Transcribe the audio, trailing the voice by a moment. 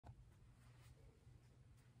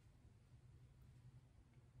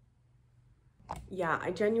Yeah,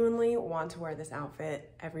 I genuinely want to wear this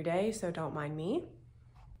outfit every day, so don't mind me.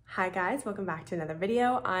 Hi guys, welcome back to another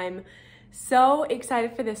video. I'm so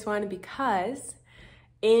excited for this one because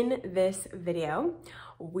in this video,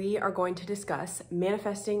 we are going to discuss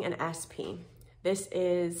manifesting an SP. This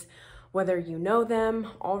is whether you know them,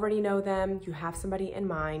 already know them, you have somebody in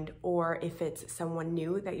mind, or if it's someone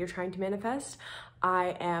new that you're trying to manifest.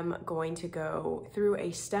 I am going to go through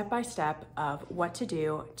a step-by-step of what to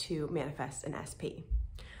do to manifest an SP.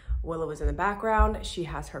 Willow is in the background. She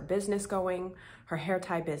has her business going, her hair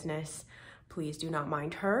tie business. Please do not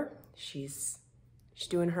mind her. She's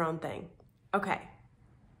doing her own thing. Okay,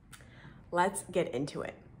 let's get into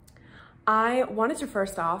it. I wanted to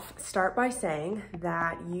first off start by saying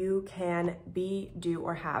that you can be, do,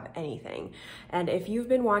 or have anything. And if you've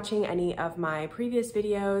been watching any of my previous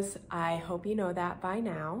videos, I hope you know that by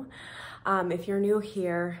now. If you're new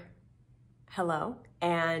here, hello.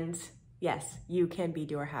 And yes, you can be,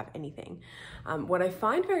 do, or have anything. What I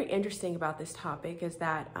find very interesting about this topic is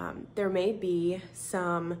that there may be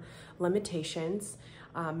some limitations,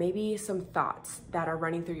 maybe some thoughts that are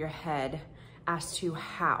running through your head as to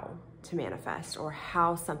how to manifest or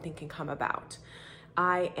how something can come about.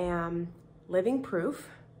 I am living proof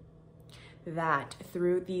that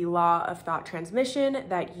through the law of thought transmission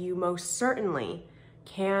that you most certainly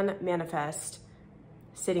can manifest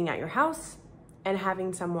sitting at your house and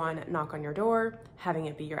having someone knock on your door, having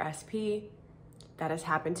it be your SP. That has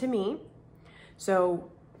happened to me.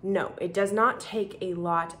 So no, it does not take a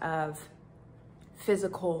lot of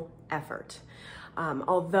physical effort.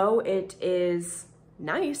 Although it is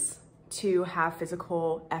nice to have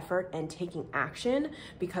physical effort and taking action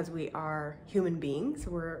because we are human beings,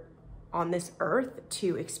 we're on this earth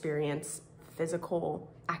to experience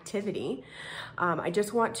physical activity. I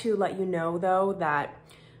just want to let you know though that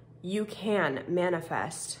you can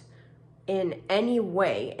manifest in any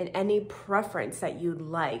way, in any preference that you'd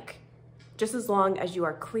like, just as long as you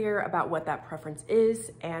are clear about what that preference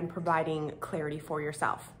is and providing clarity for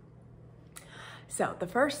yourself. So the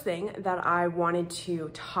first thing that I wanted to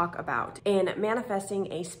talk about in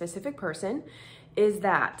manifesting a specific person is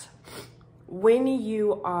that when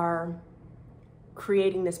you are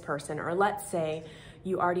creating this person, or let's say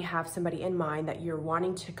you already have somebody in mind that you're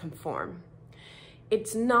wanting to conform,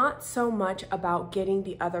 it's not so much about getting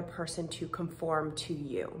the other person to conform to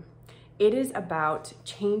you. It is about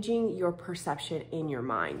changing your perception in your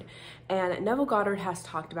mind. And Neville Goddard has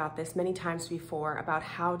talked about this many times before, about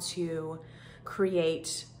how to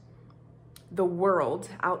create the world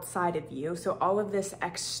outside of you. So all of this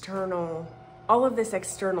externalness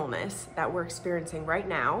that we're experiencing right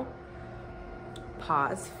now.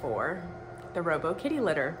 Pause for the Robo Kitty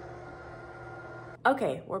litter.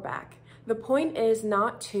 Okay, we're back. The point is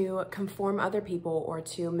not to conform other people or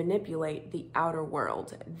to manipulate the outer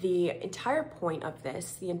world. The entire point of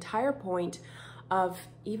this, the entire point of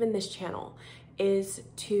even this channel, is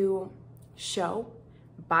to show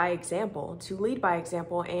by example, to lead by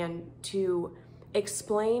example, and to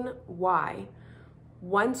explain why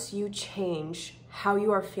once you change how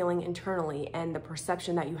you are feeling internally and the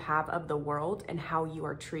perception that you have of the world and how you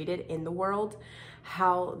are treated in the world,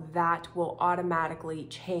 how that will automatically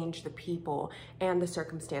change the people and the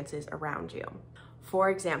circumstances around you. For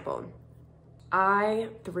example,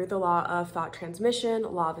 through the law of thought transmission,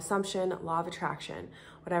 law of assumption, law of attraction,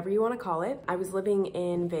 whatever you want to call it, I was living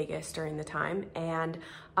in Vegas during the time and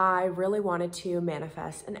I really wanted to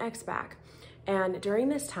manifest an ex back. And during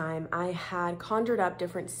this time, I had conjured up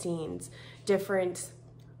different scenes, different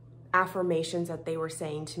affirmations that they were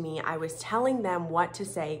saying to me. I was telling them what to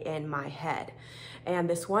say in my head. And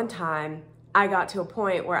this one time, I got to a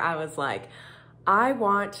point where I was like, I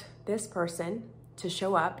want this person to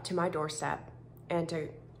show up to my doorstep and to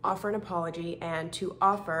offer an apology and to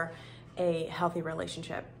offer a healthy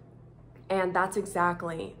relationship. And that's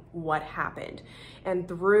exactly what happened. And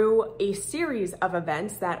through a series of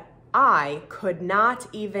events that I can't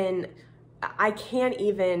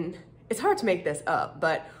even, it's hard to make this up,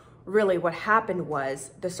 but really what happened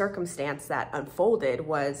was the circumstance that unfolded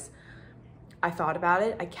was I thought about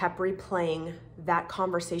it. I kept replaying that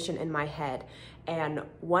conversation in my head. And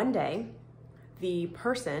one day, the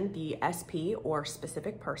person, the SP or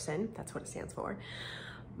specific person, that's what it stands for,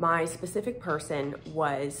 my specific person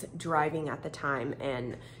was driving at the time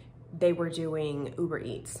and they were doing Uber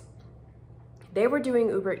Eats. They were doing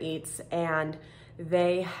Uber Eats and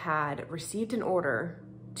they had received an order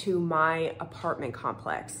to my apartment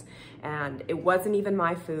complex. And it wasn't even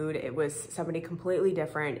my food, it was somebody completely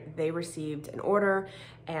different. They received an order,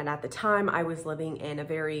 and at the time I was living in a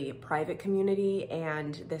very private community,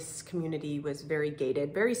 and this community was very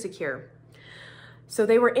gated, very secure. So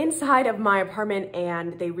they were inside of my apartment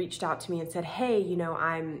and they reached out to me and said, hey, you know,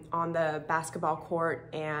 I'm on the basketball court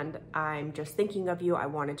and I'm just thinking of you. I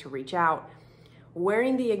wanted to reach out,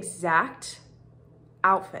 wearing the exact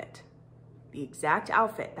outfit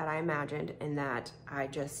that I imagined and that I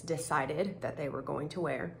just decided that they were going to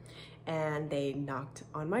wear. And they knocked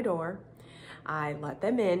on my door. I let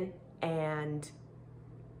them in and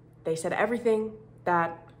they said everything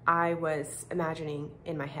that I was imagining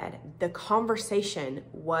in my head. The conversation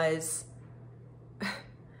was,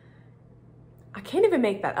 I can't even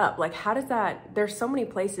make that up. Like, how does that, there's so many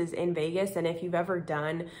places in Vegas, and if you've ever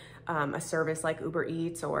done a service like Uber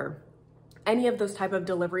Eats or any of those type of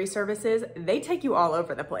delivery services, they take you all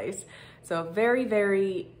over the place. So very,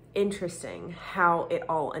 very interesting how it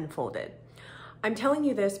all unfolded. I'm telling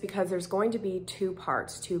you this because there's going to be two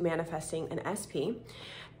parts to manifesting an SP.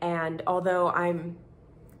 And although I'm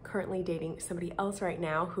currently dating somebody else right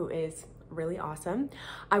now who is really awesome,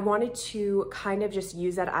 I wanted to kind of just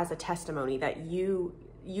use that as a testimony that you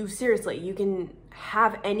seriously, you can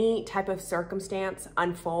have any type of circumstance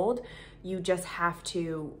unfold. You just have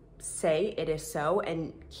to say it is so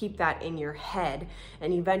and keep that in your head,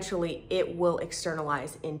 and eventually it will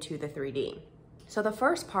externalize into the 3D. So the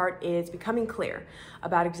first part is becoming clear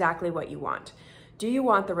about exactly what you want. Do you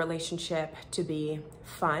want the relationship to be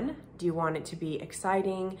fun? Do you want it to be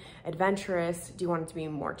exciting, adventurous? Do you want it to be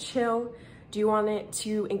more chill? Do you want it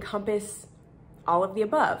to encompass all of the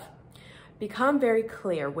above? Become very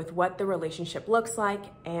clear with what the relationship looks like,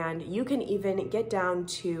 and you can even get down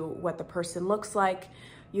to what the person looks like.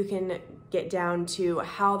 You can get down to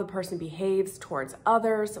how the person behaves towards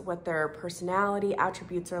others, what their personality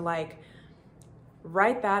attributes are like.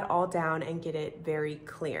 Write that all down and get it very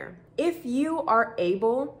clear. If you are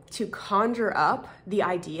able to conjure up the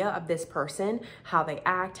idea of this person, how they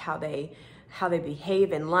act, how they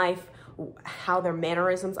behave in life, how their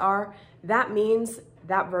mannerisms are, that means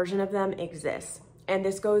that version of them exists. And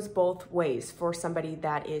this goes both ways for somebody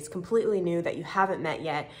that is completely new that you haven't met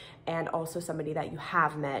yet, and also somebody that you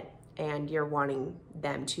have met and you're wanting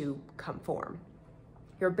them to come form.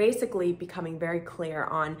 You're basically becoming very clear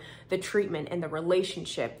on the treatment and the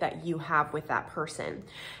relationship that you have with that person.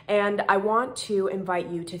 And I want to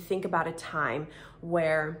invite you to think about a time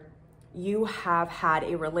where you have had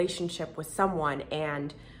a relationship with someone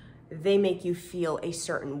and they make you feel a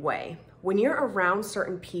certain way. When you're around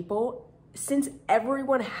certain people, since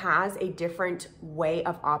everyone has a different way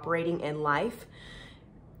of operating in life,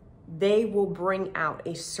 they will bring out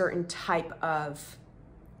a certain type of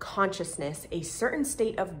consciousness, a certain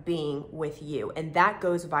state of being with you, and that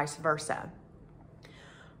goes vice versa.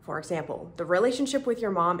 For example, the relationship with your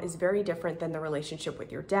mom is very different than the relationship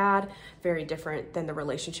with your dad, very different than the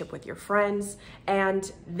relationship with your friends,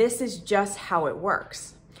 and this is just how it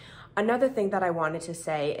works. Another thing that I wanted to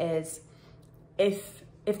say is if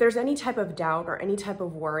there's any type of doubt or any type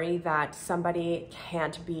of worry that somebody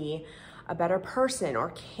can't be a better person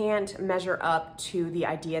or can't measure up to the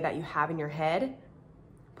idea that you have in your head,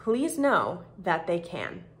 please know that they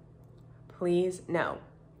can. Please know.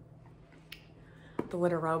 The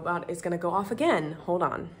litter robot is gonna go off again. Hold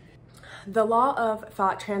on. The law of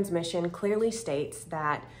thought transmission clearly states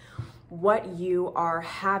that what you are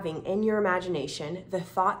having in your imagination, the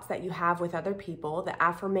thoughts that you have with other people, the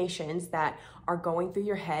affirmations that are going through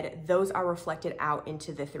your head, those are reflected out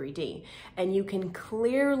into the 3D. And you can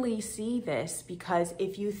clearly see this because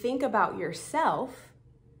if you think about yourself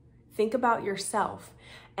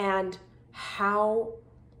and how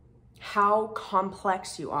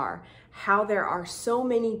complex you are, how there are so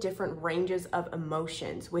many different ranges of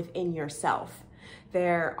emotions within yourself.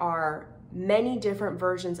 There are many different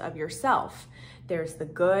versions of yourself. There's the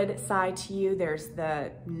good side to you, there's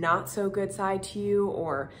the not so good side to you,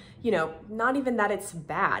 or, you know, not even that it's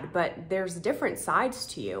bad, but there's different sides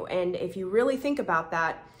to you. And if you really think about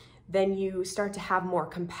that, then you start to have more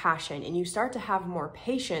compassion and you start to have more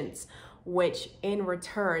patience, which in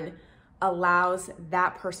return allows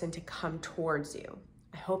that person to come towards you.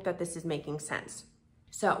 I hope that this is making sense.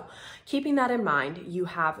 So keeping that in mind, you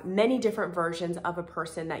have many different versions of a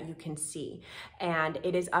person that you can see, and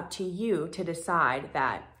it is up to you to decide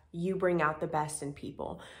that you bring out the best in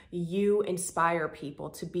people. You inspire people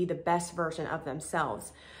to be the best version of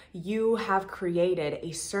themselves. You have created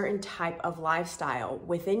a certain type of lifestyle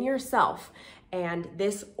within yourself, and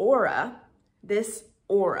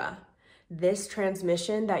this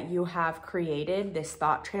transmission that you have created, this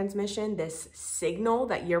thought transmission, this signal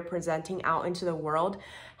that you're presenting out into the world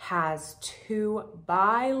has to,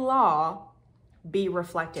 by law, be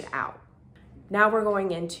reflected out. Now we're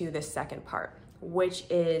going into the second part, which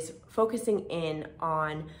is focusing in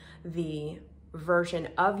on the version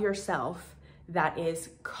of yourself that is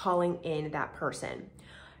calling in that person.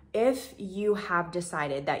 If you have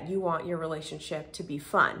decided that you want your relationship to be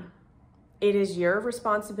fun, it is your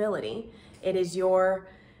responsibility. It is your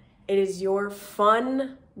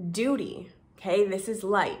fun duty. Okay, this is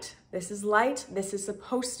light. This is light. This is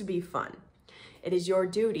supposed to be fun. It is your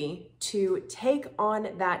duty to take on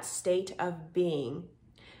that state of being,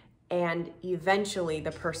 and eventually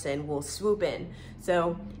the person will swoop in.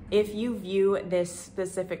 So if you view this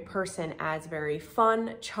specific person as very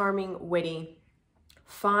fun, charming, witty,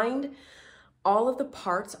 find all of the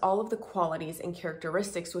parts, all of the qualities and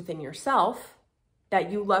characteristics within yourself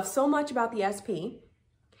that you love so much about the SP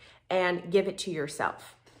and give it to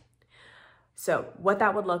yourself. So what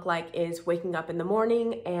that would look like is waking up in the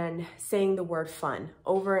morning and saying the word fun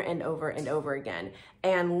over and over and over again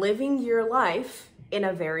and living your life in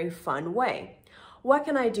a very fun way. What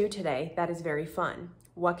can I do today that is very fun?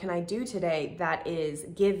 What can I do today that is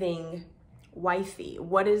giving wifey?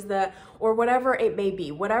 What is or whatever it may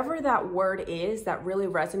be, whatever that word is that really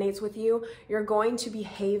resonates with you, you're going to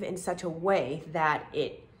behave in such a way that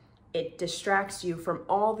it distracts you from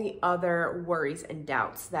all the other worries and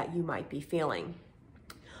doubts that you might be feeling.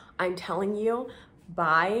 I'm telling you,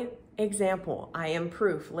 by example, I am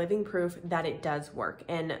proof, living proof that it does work.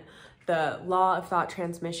 And the law of thought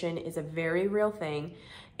transmission is a very real thing.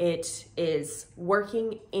 It is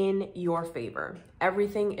working in your favor.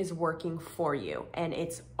 Everything is working for you, and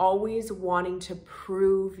it's always wanting to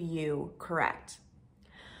prove you correct.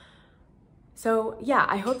 So yeah,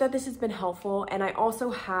 I hope that this has been helpful. And I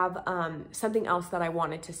also have something else that I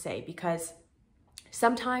wanted to say, because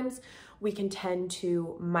sometimes we can tend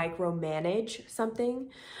to micromanage something.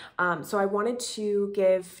 So I wanted to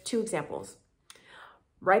give 2 examples.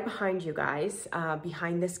 Right behind you guys,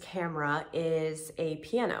 behind this camera, is a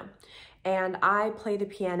piano. And I play the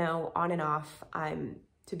piano on and off.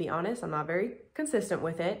 To be honest, I'm not very consistent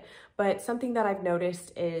with it, but something that I've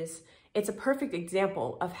noticed is it's a perfect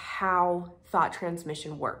example of how thought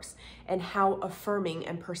transmission works and how affirming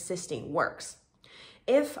and persisting works.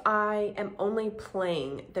 If I am only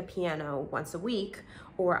playing the piano once a week,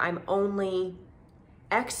 or I'm only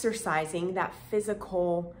exercising that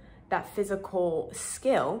physical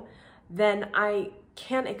skill, then I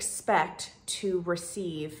can't expect to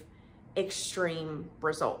receive extreme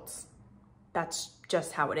results. That's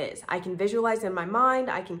just how it is. I can visualize in my mind,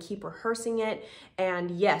 I can keep rehearsing it, and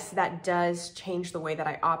yes, that does change the way that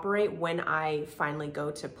I operate when I finally go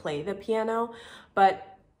to play the piano.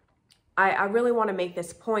 But I really want to make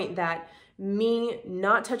this point that me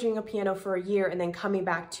not touching a piano for a year and then coming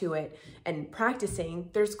back to it and practicing,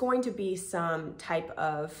 there's going to be some type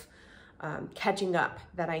of catching up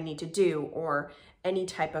that I need to do, or any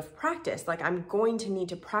type of practice. Like, I'm going to need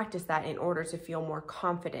to practice that in order to feel more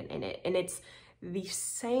confident in it. And it's the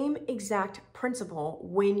same exact principle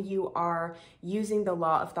when you are using the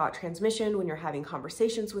law of thought transmission, when you're having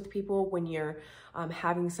conversations with people, when you're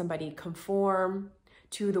having somebody conform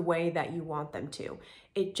to the way that you want them to.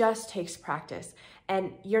 It just takes practice.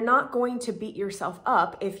 And you're not going to beat yourself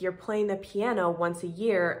up if you're playing the piano once a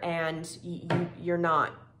year and you're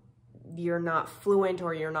not fluent,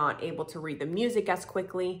 or you're not able to read the music as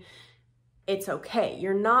quickly. It's okay.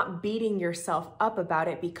 You're not beating yourself up about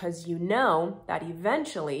it, because you know that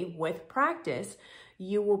eventually, with practice,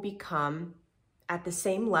 you will become at the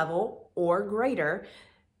same level or greater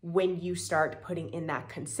when you start putting in that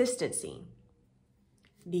consistency.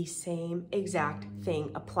 The same exact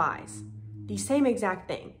thing applies. The same exact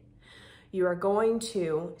thing. You are going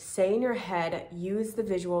to say in your head, use the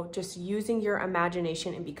visual, just using your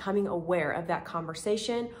imagination and becoming aware of that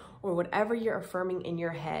conversation or whatever you're affirming in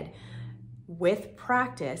your head. With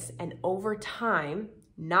practice and over time,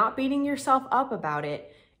 not beating yourself up about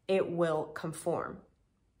it, it will conform.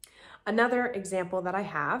 Another example that I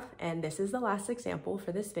have, and this is the last example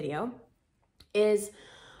for this video, is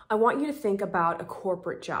I want you to think about a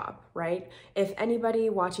corporate job, right? If anybody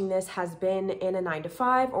watching this has been in a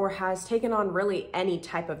 9-to-5 or has taken on really any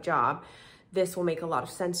type of job, this will make a lot of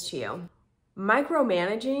sense to you.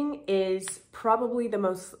 Micromanaging is probably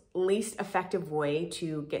the least effective way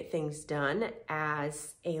to get things done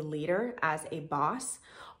as a leader, as a boss.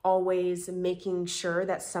 Always making sure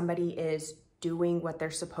that somebody is doing what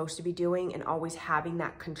they're supposed to be doing and always having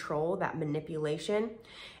that control, that manipulation.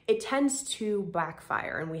 It tends to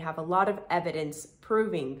backfire, and we have a lot of evidence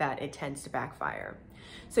proving that it tends to backfire.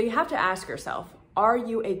 So you have to ask yourself, are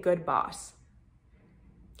you a good boss?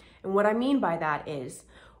 And what I mean by that is,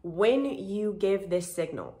 when you give this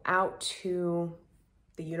signal out to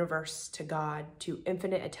the universe, to God, to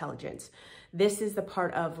infinite intelligence. This is the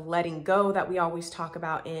part of letting go that we always talk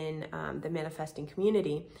about in the manifesting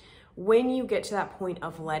community. When you get to that point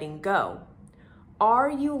of letting go, are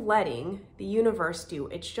you letting the universe do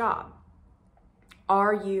its job?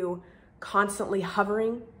 Are you constantly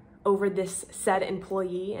hovering over this said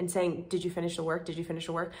employee and saying, did you finish the work? Did you finish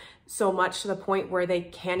the work? So much to the point where they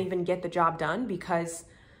can't even get the job done because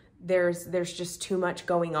there's just too much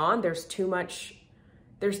going on. There's too much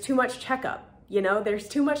checkup, you know, there's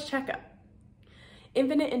too much checkup.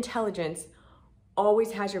 Infinite intelligence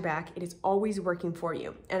always has your back. It is always working for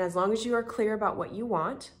you. And as long as you are clear about what you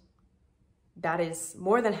want, that is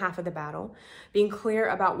more than half of the battle. Being clear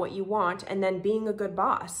about what you want and then being a good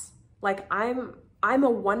boss. Like I'm a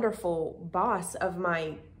wonderful boss of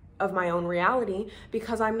my own reality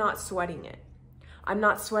because I'm not sweating it. I'm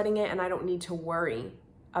not sweating it, and I don't need to worry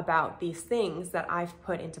about these things that I've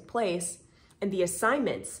put into place and the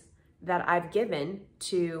assignments that I've given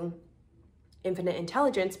to infinite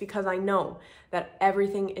intelligence, because I know that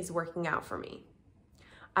everything is working out for me.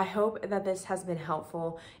 I hope that this has been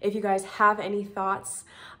helpful. If you guys have any thoughts,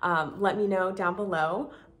 let me know down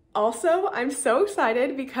below. Also, I'm so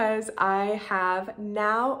excited because I have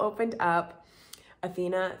now opened up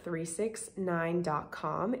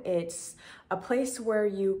Athena369.com. It's a place where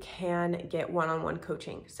you can get one-on-one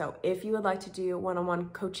coaching. So if you would like to do one-on-one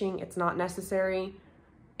coaching, it's not necessary.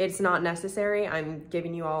 I'm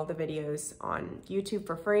giving you all the videos on YouTube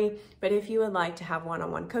for free, but if you would like to have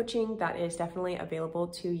one-on-one coaching, that is definitely available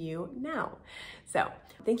to you now. So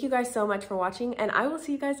thank you guys so much for watching, and I will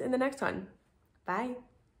see you guys in the next one. Bye.